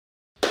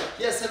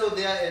Yes, hello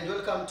there and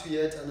welcome to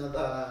yet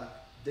another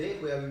day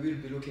where we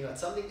will be looking at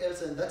something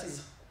else, and that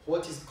is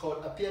what is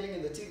called appearing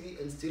in the TV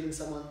and stealing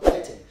someone's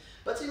item.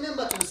 But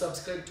remember to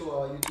subscribe to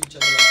our YouTube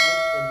channel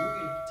account and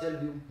we will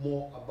tell you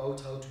more about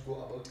how to go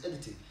about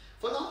editing.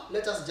 For now,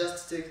 let us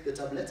just take the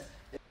tablet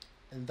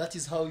and that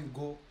is how you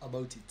go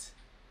about it.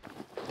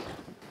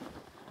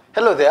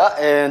 Hello there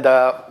and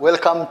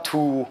welcome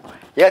to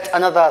yet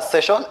another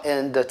session,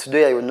 and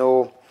today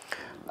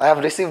I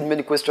have received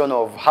many questions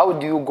of how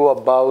do you go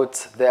about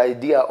the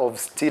idea of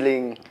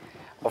stealing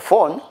a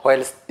phone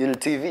while in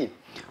TV.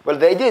 Well,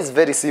 the idea is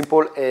very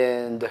simple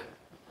and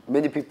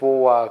many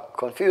people are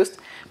confused,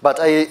 but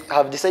I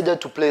have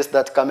decided to place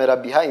that camera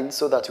behind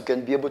so that you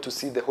can be able to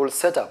see the whole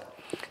setup.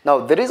 Now,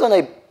 the reason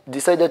I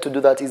decided to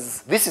do that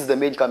is this is the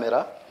main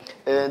camera,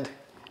 and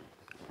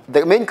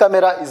the main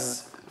camera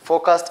is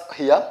focused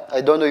here.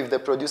 I don't know if the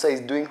producer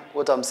is doing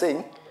what I'm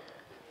saying.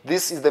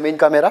 This is the main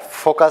camera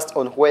focused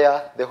on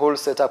where the whole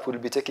setup will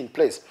be taking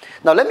place.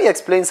 Now let me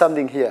explain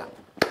something here.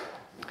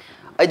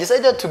 I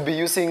decided to be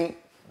using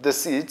the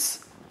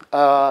seats.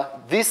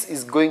 This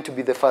is going to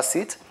be the first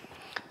seat,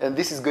 and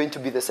this is going to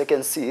be the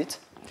second seat.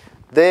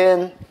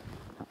 Then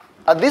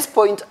at this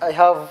point I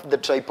have the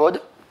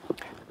tripod.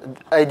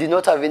 I did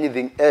not have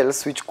anything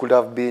else which could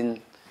have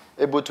been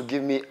able to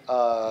give me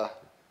a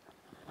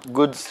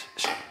good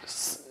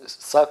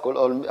circle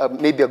or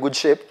maybe a good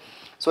shape.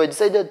 So I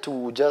decided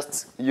to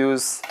just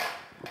use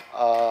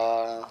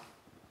a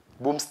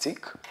boomstick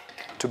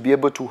to be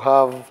able to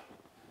have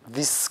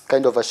this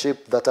kind of a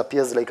shape that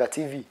appears like a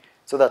TV,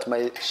 so that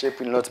my shape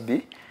will not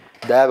be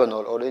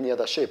diagonal or any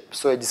other shape.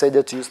 So I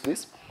decided to use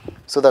this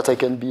so that I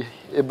can be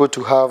able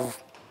to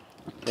have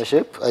a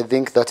shape. I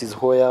think that is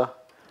where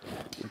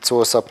it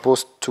was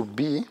supposed to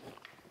be.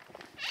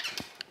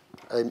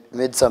 I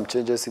made some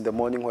changes in the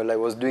morning while I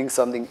was doing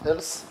something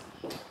else.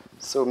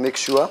 So make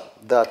sure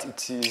that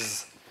it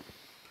is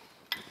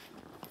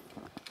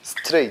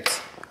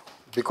straight,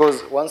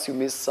 because once you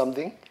miss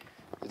something,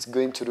 it's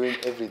going to ruin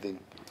everything.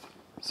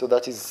 So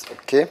that is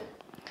okay.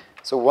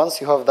 So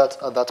once you have that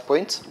at that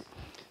point,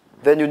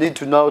 then you need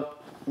to now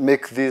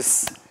make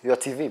this your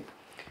TV.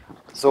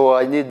 So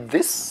I need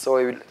this, so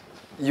I will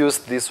use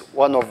this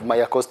one of my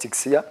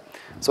acoustics here.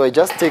 So I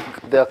just take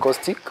the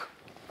acoustic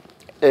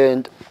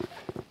and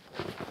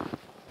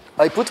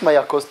I put my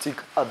acoustic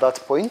at that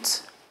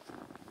point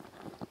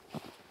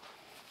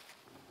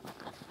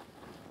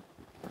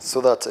so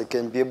that I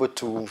can be able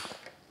to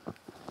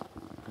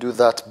do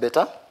that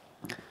better.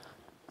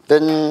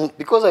 Then,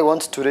 because I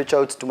want to reach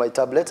out to my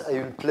tablet, I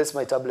will place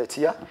my tablet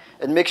here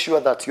and make sure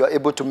that you are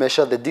able to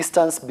measure the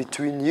distance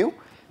between you,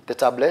 the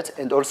tablet,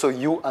 and also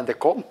you and the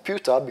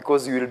computer,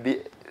 because you will be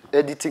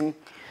editing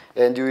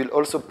and you will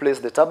also place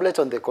the tablet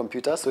on the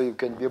computer so you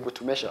can be able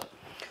to measure.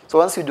 So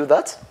once you do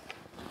that,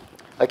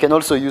 I can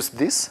also use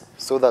this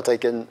so that I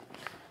can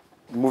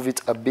move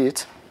it a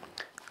bit.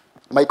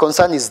 My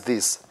concern is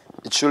this.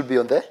 It should be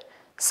on the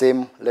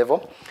same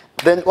level.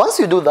 Then once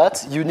you do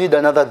that, you need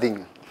another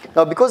thing.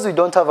 Now, because we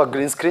don't have a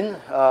green screen,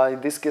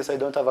 in this case I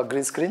don't have a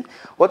green screen,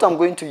 what I'm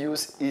going to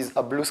use is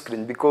a blue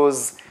screen,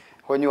 because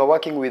when you are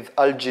working with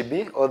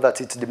RGB, or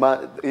that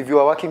if you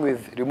are working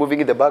with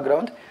removing the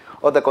background,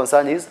 all the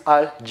concern is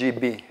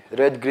RGB,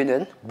 red, green,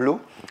 and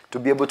blue, to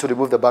be able to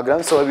remove the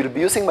background. So I will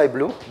be using my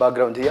blue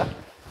background here.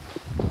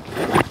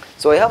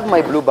 So I have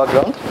my blue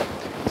background.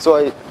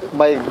 So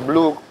my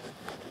blue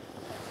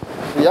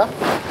here.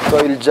 So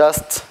I will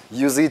just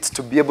use it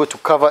to be able to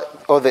cover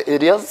all the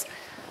areas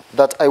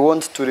that I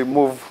want to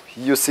remove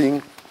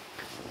using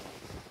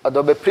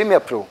Adobe Premiere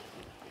Pro.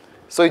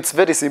 So it's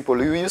very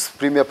simple. You use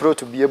Premiere Pro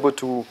to be able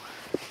to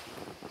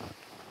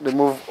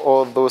remove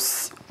all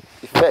those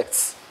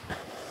effects.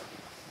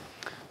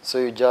 So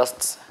you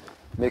just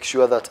make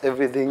sure that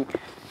everything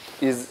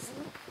is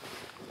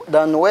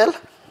done well.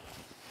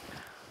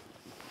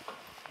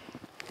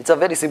 It's a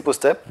very simple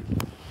step.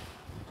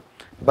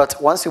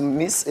 But once you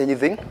miss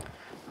anything,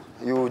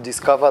 you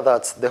discover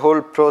that the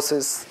whole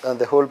process and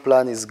the whole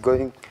plan is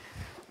going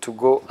to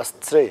go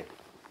astray.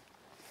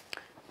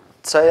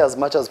 Try as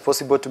much as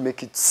possible to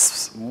make it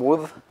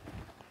smooth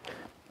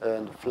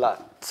and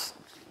flat.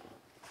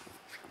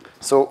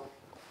 So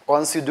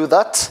once you do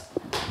that,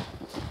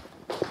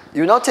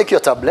 you now take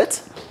your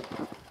tablet.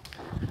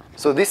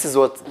 So this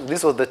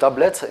was the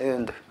tablet,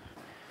 and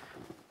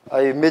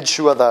I made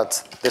sure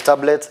that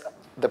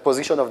the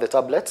position of the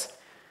tablet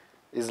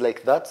is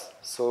like that.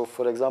 So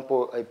for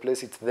example, I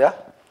place it there.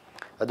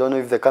 I don't know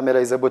if the camera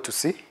is able to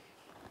see.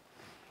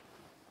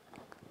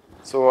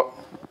 So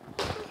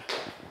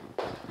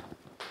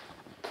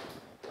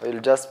I'll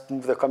just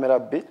move the camera a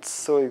bit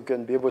so you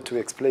can be able to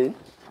explain.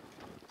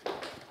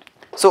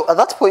 So at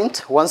that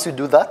point, once you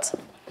do that,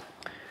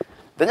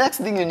 the next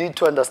thing you need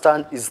to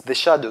understand is the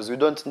shadows. You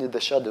don't need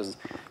the shadows,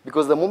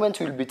 because the moment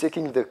you'll be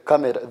taking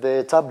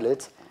the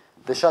tablet,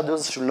 the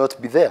shadows should not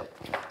be there.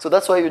 So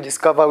that's why you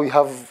discover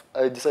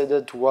I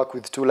decided to work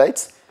with two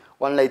lights,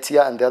 one light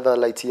here and the other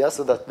light here,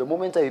 so that the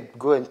moment I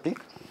go and pick,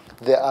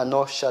 there are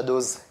no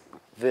shadows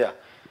there.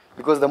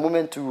 Because the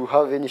moment you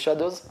have any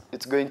shadows,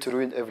 it's going to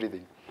ruin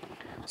everything.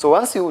 So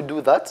once you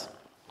do that,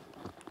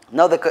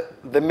 now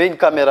the main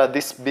camera,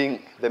 this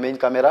being the main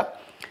camera,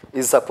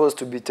 is supposed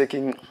to be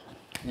taking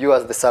you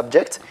as the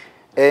subject.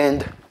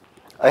 And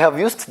I have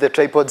used the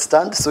tripod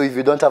stand, so if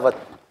you don't have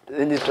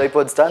any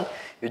tripod stand,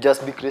 you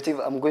just be creative.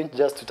 I'm going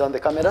just to turn the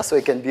camera so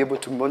I can be able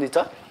to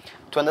monitor,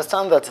 to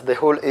understand that the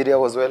whole area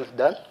was well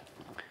done.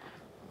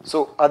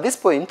 So at this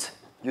point,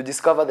 you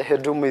discover the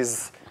headroom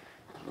is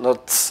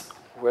not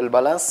well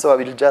balanced, so I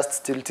will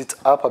just tilt it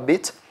up a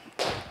bit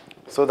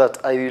so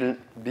that I will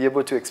be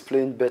able to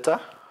explain better.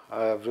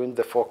 I have ruined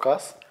the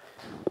focus.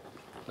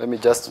 Let me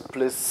just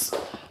place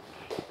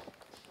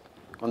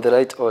on the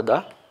right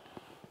order.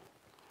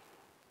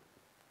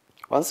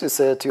 Once you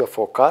set your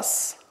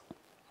focus,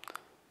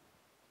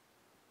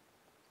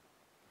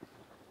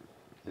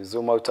 you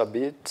zoom out a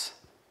bit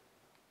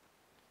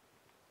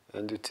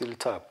and you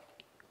tilt up.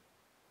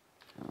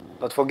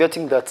 Not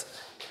forgetting that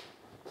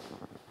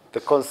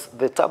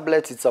the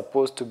tablet is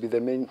supposed to be the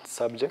main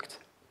subject.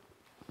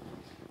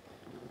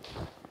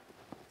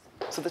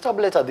 So the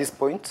tablet at this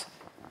point,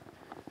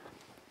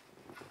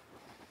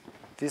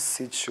 this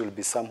seat should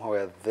be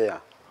somewhere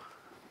there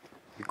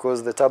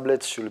because the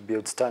tablet should be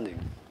outstanding.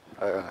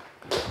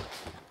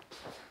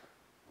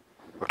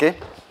 Okay?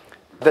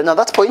 Then at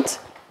that point,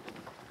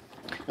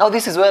 now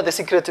this is where the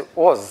secret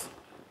was.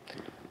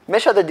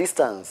 Measure the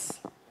distance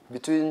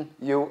between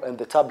you and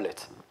the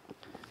tablet.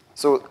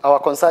 So our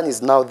concern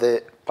is now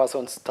the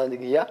person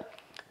standing here.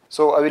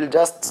 So I will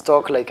just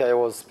talk like I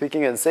was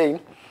speaking and saying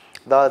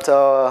that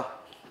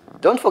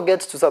don't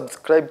forget to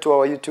subscribe to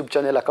our YouTube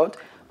channel account.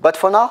 But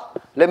for now,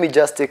 let me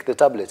just take the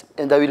tablet.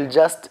 And I will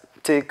just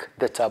take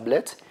the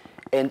tablet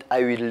and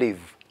I will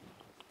leave.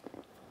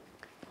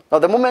 Now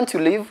the moment you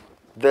leave,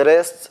 the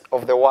rest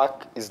of the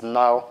work is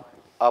now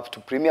up to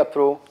Premiere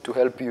Pro to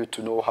help you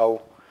to know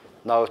how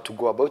now to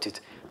go about it.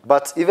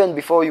 But even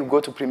before you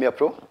go to Premiere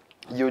Pro,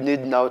 you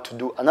need now to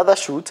do another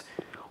shoot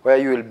where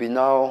you will be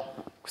now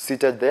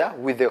seated there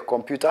with your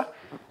computer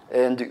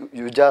and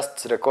you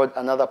just record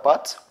another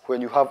part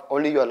when you have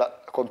only your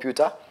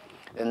computer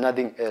and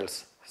nothing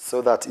else.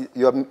 So that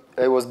you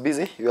are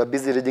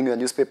busy reading your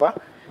newspaper.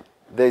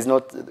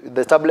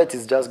 The tablet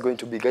is just going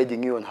to be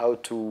guiding you on how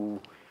to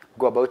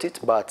go about it,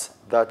 but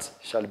that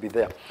shall be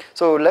there.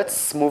 So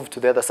let's move to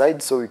the other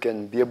side so we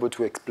can be able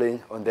to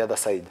explain on the other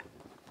side.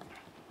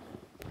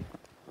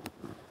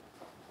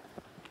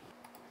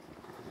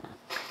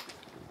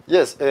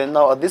 Yes, and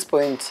now at this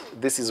point,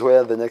 this is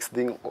where the next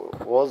thing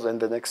was and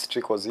the next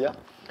trick was here.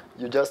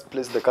 You just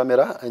place the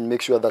camera and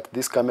make sure that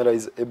this camera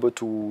is able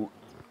to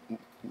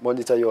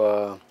monitor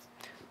your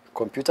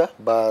computer,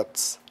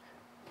 but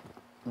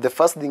the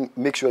first thing,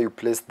 make sure you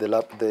place the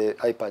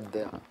iPad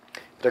there.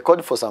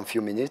 Record for some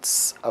few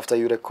minutes. After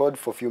you record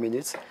for a few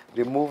minutes,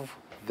 remove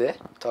the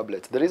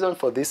tablet. The reason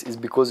for this is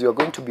because you are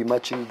going to be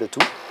matching the two.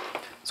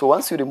 So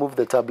once you remove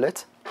the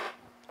tablet,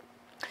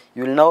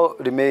 you will now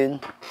remain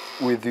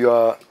with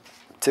your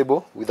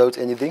table without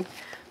anything.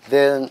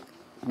 Then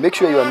make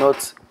sure you are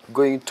not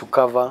going to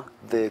cover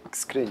the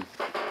screen.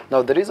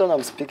 Now the reason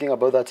I'm speaking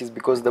about that is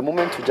because the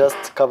moment you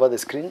just cover the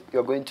screen,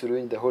 you're going to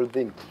ruin the whole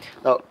thing.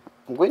 Now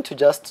I'm going to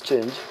just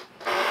change.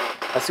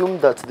 Assume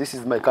that this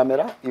is my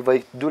camera. If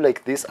I do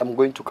like this, I'm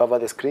going to cover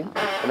the screen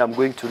and I'm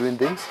going to ruin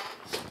things.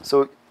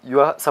 So you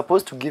are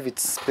supposed to give it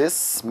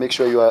space. Make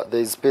sure there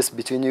is space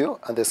between you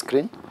and the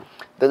screen.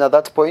 Then at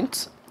that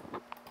point,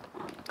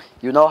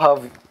 you now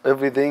have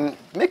everything.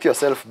 Make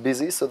yourself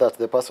busy so that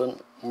the person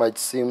might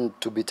seem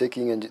to be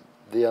taking and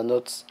they are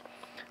not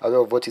aware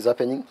of what is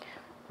happening.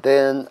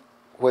 Then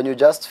when you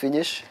just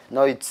finish,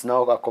 now it's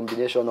now a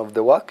combination of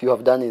the work you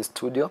have done in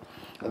studio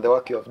and the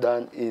work you have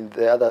done in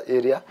the other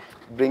area,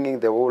 bringing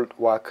the whole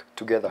work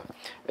together.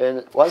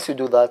 And once you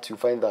do that, you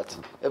find that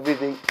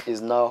everything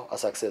is now a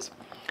success.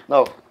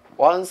 Now,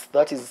 once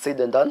that is said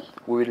and done,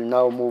 we will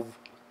now move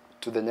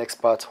to the next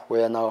part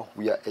where now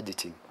we are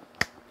editing.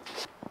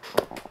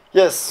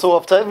 Yes, so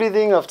after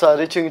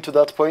reaching to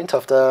that point,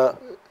 after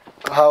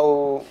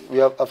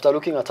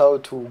looking at how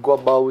to go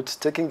about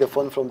taking the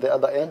phone from the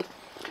other end,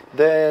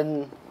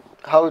 then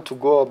how to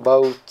go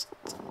about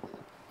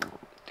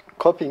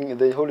copying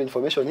the whole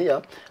information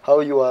here, how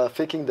you are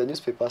faking the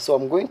newspaper. So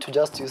I'm going to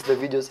just use the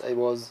videos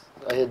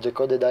I had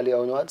recorded earlier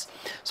onwards,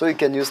 so you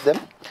can use them.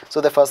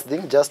 So the first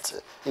thing,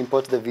 just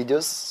import the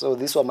videos. So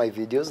these were my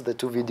videos, the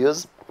two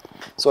videos.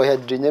 So I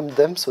had renamed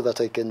them so that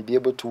I can be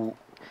able to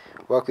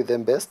work with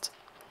them best.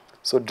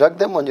 So drag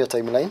them on your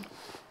timeline.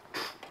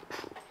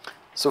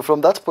 So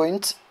from that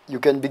point, you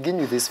can begin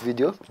with this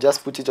video.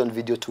 Just put it on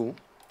video 2.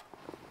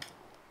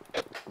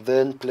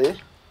 Then play.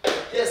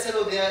 Yes,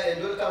 hello there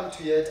and welcome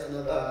to yet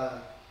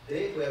another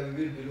day where we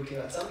will be looking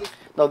at something.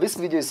 Now this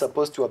video is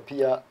supposed to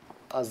appear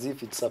as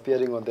if it's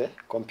appearing on the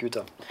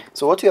computer.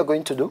 So what we are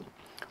going to do,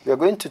 we are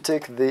going to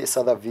take this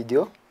other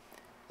video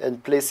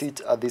and place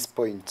it at this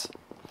point.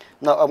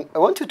 Now I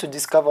want you to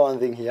discover one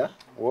thing here.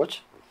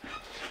 Watch.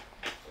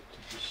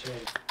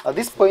 At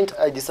this point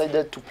I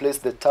decided to place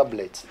the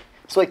tablet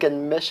so I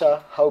can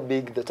measure how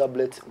big the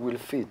tablet will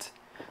fit.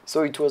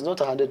 So it was not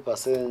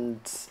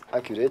 100%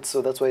 accurate,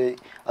 so that's why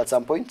at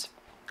some point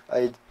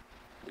I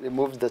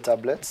removed the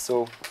tablet,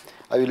 so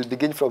I will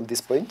begin from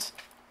this point.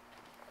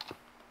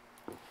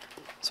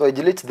 So I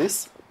delete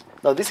this.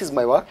 Now this is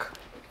my work.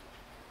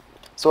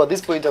 So at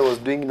this point I was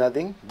doing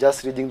nothing,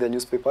 just reading the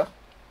newspaper.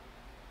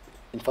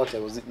 In fact, I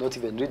was not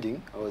even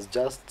reading, I was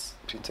just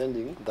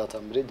pretending that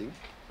I'm reading.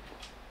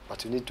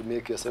 But you need to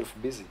make yourself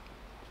busy,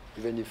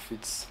 even if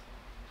it's,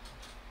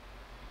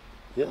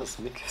 yes,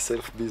 make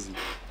yourself busy.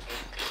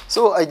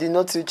 So I did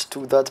not reach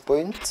to that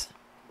point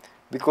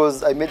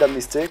because I made a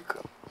mistake.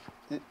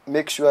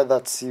 Make sure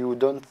that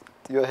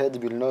your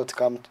head will not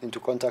come into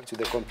contact with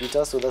the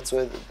computer, so that's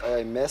why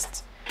I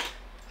messed.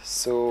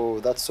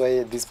 So that's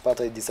why this part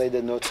I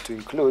decided not to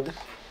include.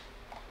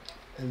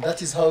 And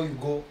that is how you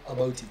go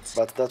about it.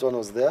 But that one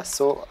was there,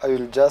 so I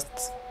will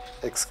just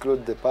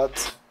exclude the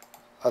part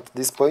at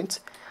this point.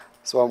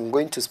 So I'm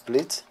going to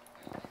split,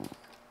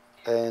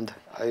 and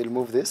I will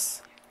move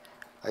this.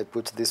 I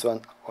put this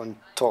one on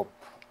top.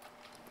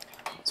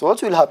 So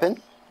what will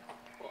happen,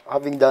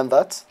 having done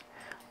that,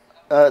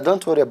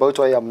 don't worry about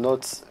why I'm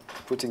not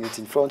putting it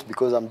in front,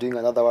 because I'm doing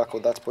another work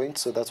at that point,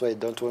 so that's why I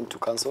don't want to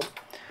cancel.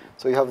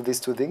 So you have these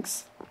two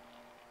things.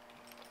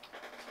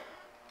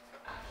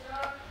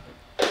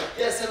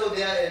 Yes, hello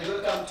there, and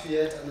welcome to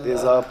yet another.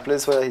 There's a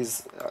place where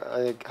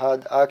I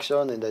had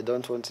action and I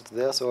don't want it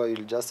there, so I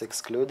will just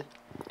exclude.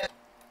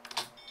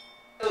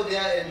 Hello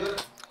there, and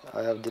welcome.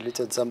 I have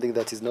deleted something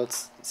that is not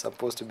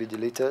supposed to be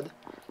deleted,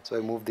 so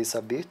I move this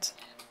a bit.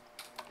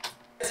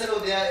 Yes, hello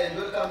there, and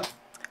welcome.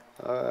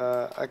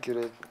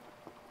 Accurate.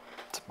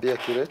 Be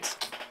accurate.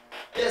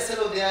 Yes,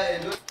 hello there,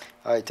 and welcome.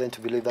 I tend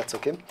to believe that's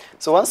okay.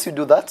 So once you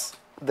do that,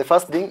 the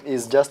first thing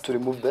is just to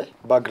remove the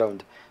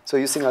background. So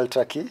using Alt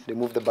key,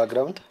 remove the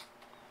background.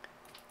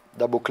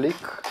 Double click,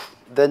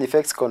 then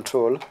effects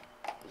control,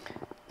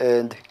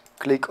 and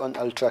click on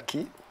Alt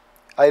key,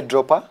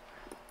 eyedropper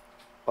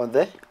on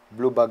the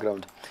blue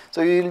background.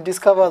 So you will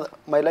discover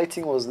my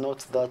lighting was not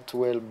that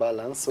well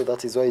balanced, so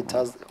that is why it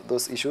has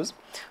those issues.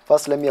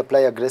 First, let me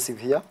apply aggressive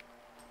here.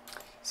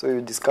 So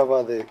you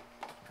discover the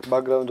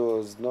background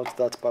was not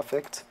that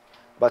perfect,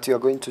 but you are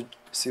going to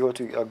see what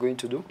we are going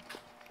to do.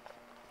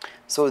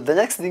 So the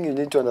next thing you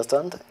need to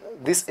understand,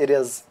 these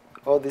areas,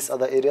 all these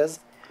other areas,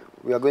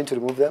 we are going to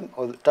remove them.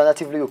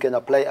 Alternatively, you can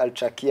apply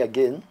Alt key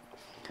again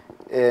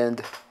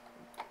and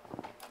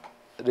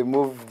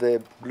remove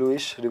the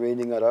bluish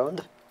remaining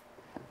around.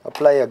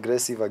 Apply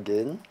aggressive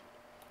again.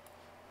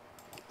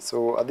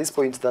 So at this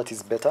point, that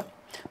is better.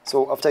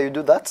 So after you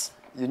do that,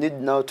 you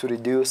need now to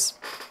reduce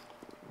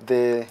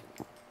the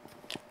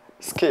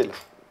scale.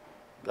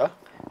 Yeah?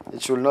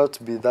 It should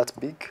not be that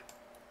big.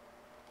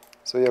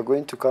 So you're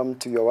going to come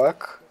to your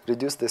work,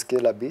 reduce the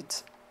scale a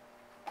bit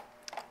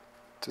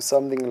to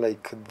something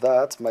like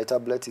that. My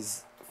tablet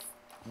is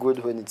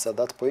good when it's at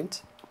that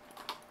point.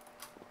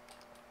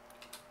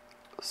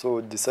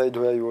 So decide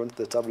where you want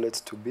the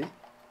tablet to be.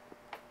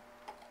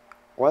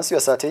 Once you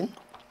are certain,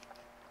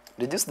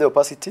 reduce the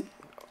opacity.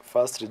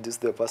 First, reduce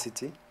the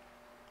opacity.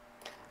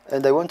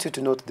 And I want you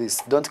to note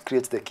this. Don't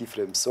create the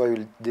keyframe. So I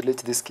will delete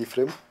this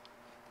keyframe.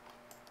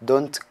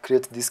 Don't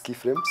create this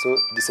keyframe. So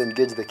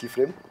disengage the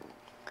keyframe.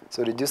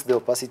 So reduce the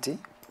opacity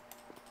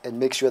and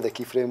make sure the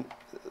keyframe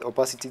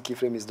opacity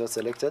keyframe is not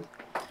selected.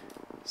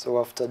 So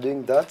after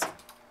doing that,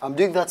 I'm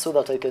doing that so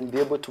that I can be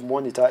able to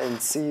monitor and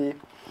see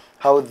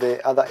how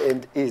the other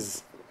end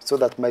is, so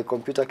that my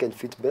computer can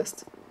fit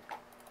best.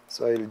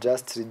 So I will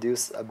just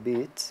reduce a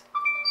bit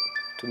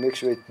to make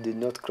sure it did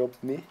not crop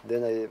me.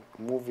 Then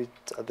I move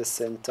it at the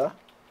center.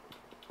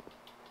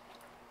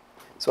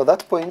 So at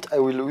that point, I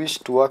will wish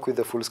to work with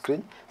the full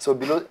screen. So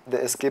below the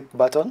escape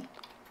button,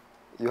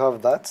 you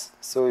have that.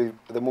 So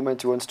the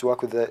moment you want to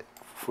work with the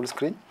full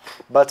screen,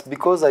 but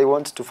because I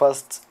want to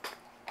first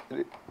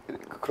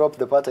crop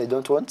the part I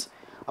don't want,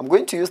 I'm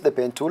going to use the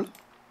pen tool,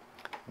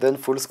 then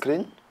full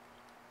screen,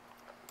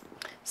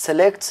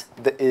 select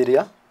the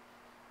area.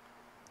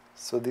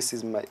 So this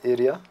is my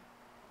area.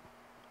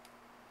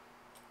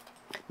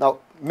 Now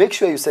make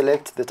sure you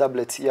select the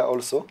tablet here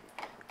also,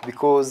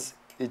 because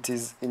it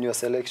is in your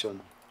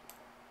selection.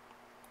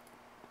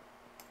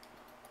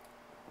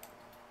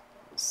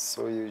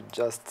 So you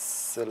just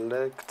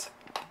select.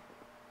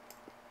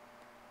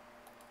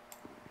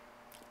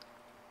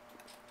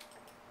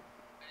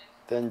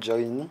 Then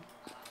join.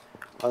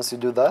 Once you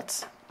do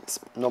that,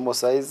 normal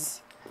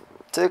size.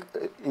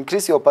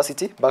 Increase your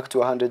opacity back to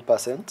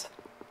 100%.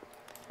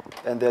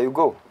 And there you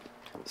go.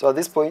 So at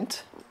this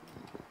point,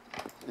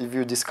 if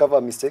you discover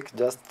a mistake,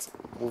 just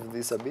move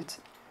this a bit.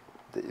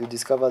 You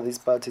discover this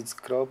part is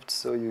cropped,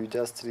 so you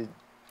just you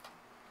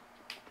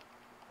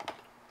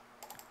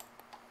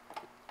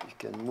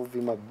can move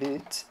him a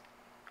bit.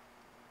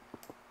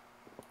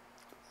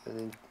 And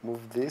then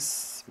move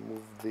this,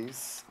 move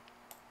this.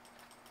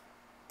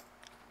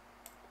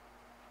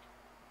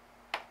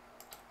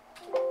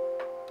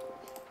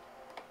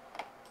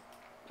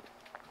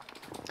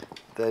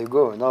 There you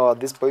go. Now at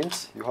this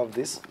point, you have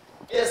this.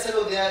 Yes,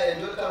 hello there,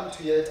 and welcome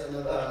to yet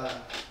another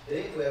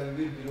day where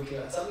we will be looking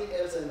at something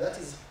else, and that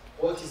is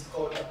what is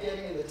called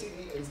appearing in the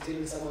TV and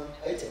stealing someone's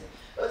item.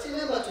 But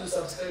remember to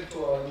subscribe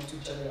to our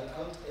YouTube channel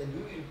account and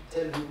we will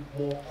tell you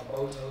more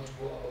about how to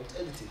go about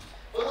editing.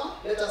 For now,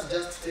 let us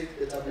just take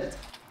the tablet.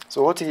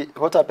 So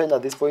what happened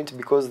at this point,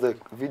 because the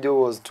video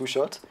was too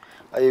short,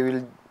 I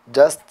will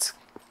just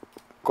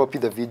copy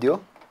the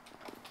video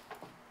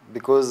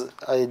because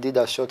I did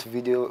a short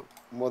video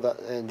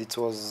and it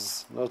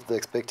was not the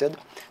expected,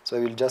 so I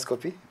will just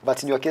copy.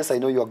 But in your case, I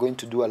know you are going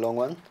to do a long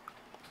one,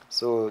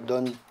 so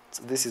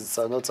this is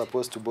not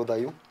supposed to bother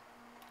you,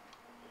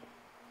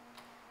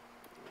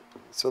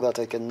 so that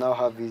I can now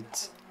have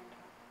it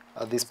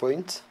at this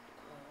point.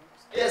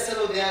 Yes,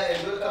 hello there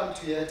and welcome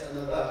to yet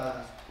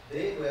another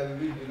day where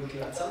we will be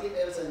looking at something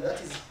else, and that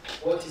is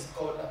what is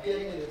called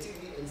appearing in the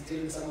TV and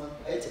stealing someone's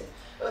item.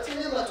 But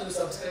remember to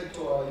subscribe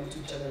to our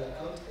YouTube channel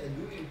account and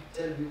we will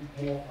tell you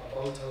more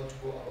about how to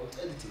go about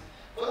editing.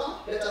 For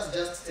now, let us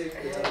just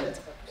take the tablet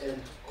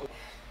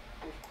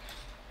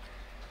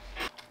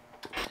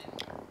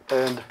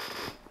and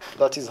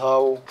that is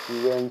how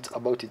we went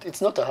about it.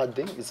 It's not a hard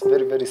thing, it's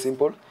very, very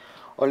simple.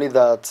 Only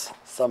that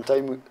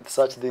sometimes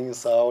such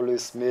things are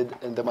always made,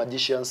 and the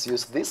magicians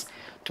use this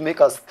to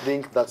make us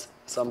think that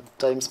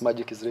sometimes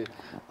magic is real.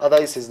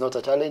 Otherwise, it's not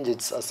a challenge,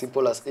 it's as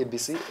simple as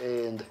ABC,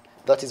 and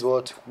that is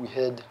what we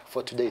had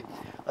for today.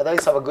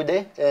 Otherwise, have a good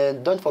day,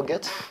 and don't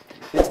forget,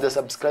 hit the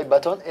subscribe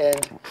button,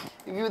 and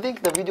if you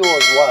think the video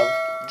was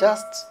worth,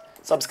 just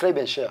subscribe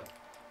and share.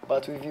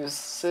 But if you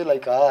say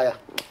like, yeah,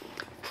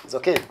 it's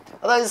okay.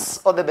 Otherwise,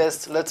 all the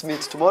best. Let's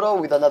meet tomorrow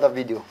with another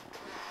video.